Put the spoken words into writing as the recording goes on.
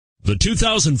The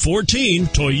 2014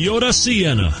 Toyota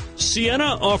Sienna.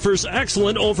 Sienna offers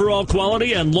excellent overall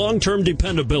quality and long-term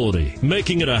dependability,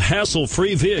 making it a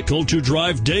hassle-free vehicle to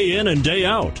drive day in and day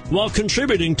out, while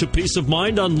contributing to peace of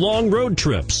mind on long road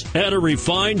trips. Add a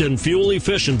refined and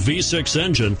fuel-efficient V6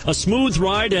 engine, a smooth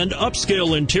ride, and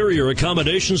upscale interior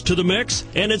accommodations to the mix,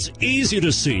 and it's easy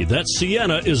to see that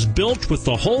Sienna is built with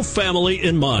the whole family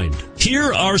in mind.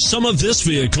 Here are some of this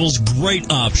vehicle's great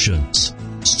options: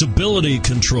 stability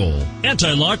control,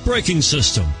 anti-lock braking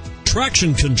system,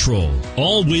 traction control,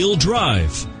 all-wheel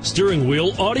drive, steering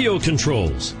wheel audio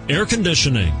controls, air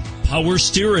conditioning, power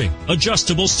steering,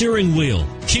 adjustable steering wheel,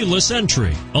 keyless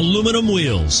entry, aluminum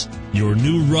wheels. Your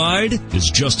new ride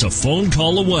is just a phone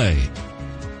call away.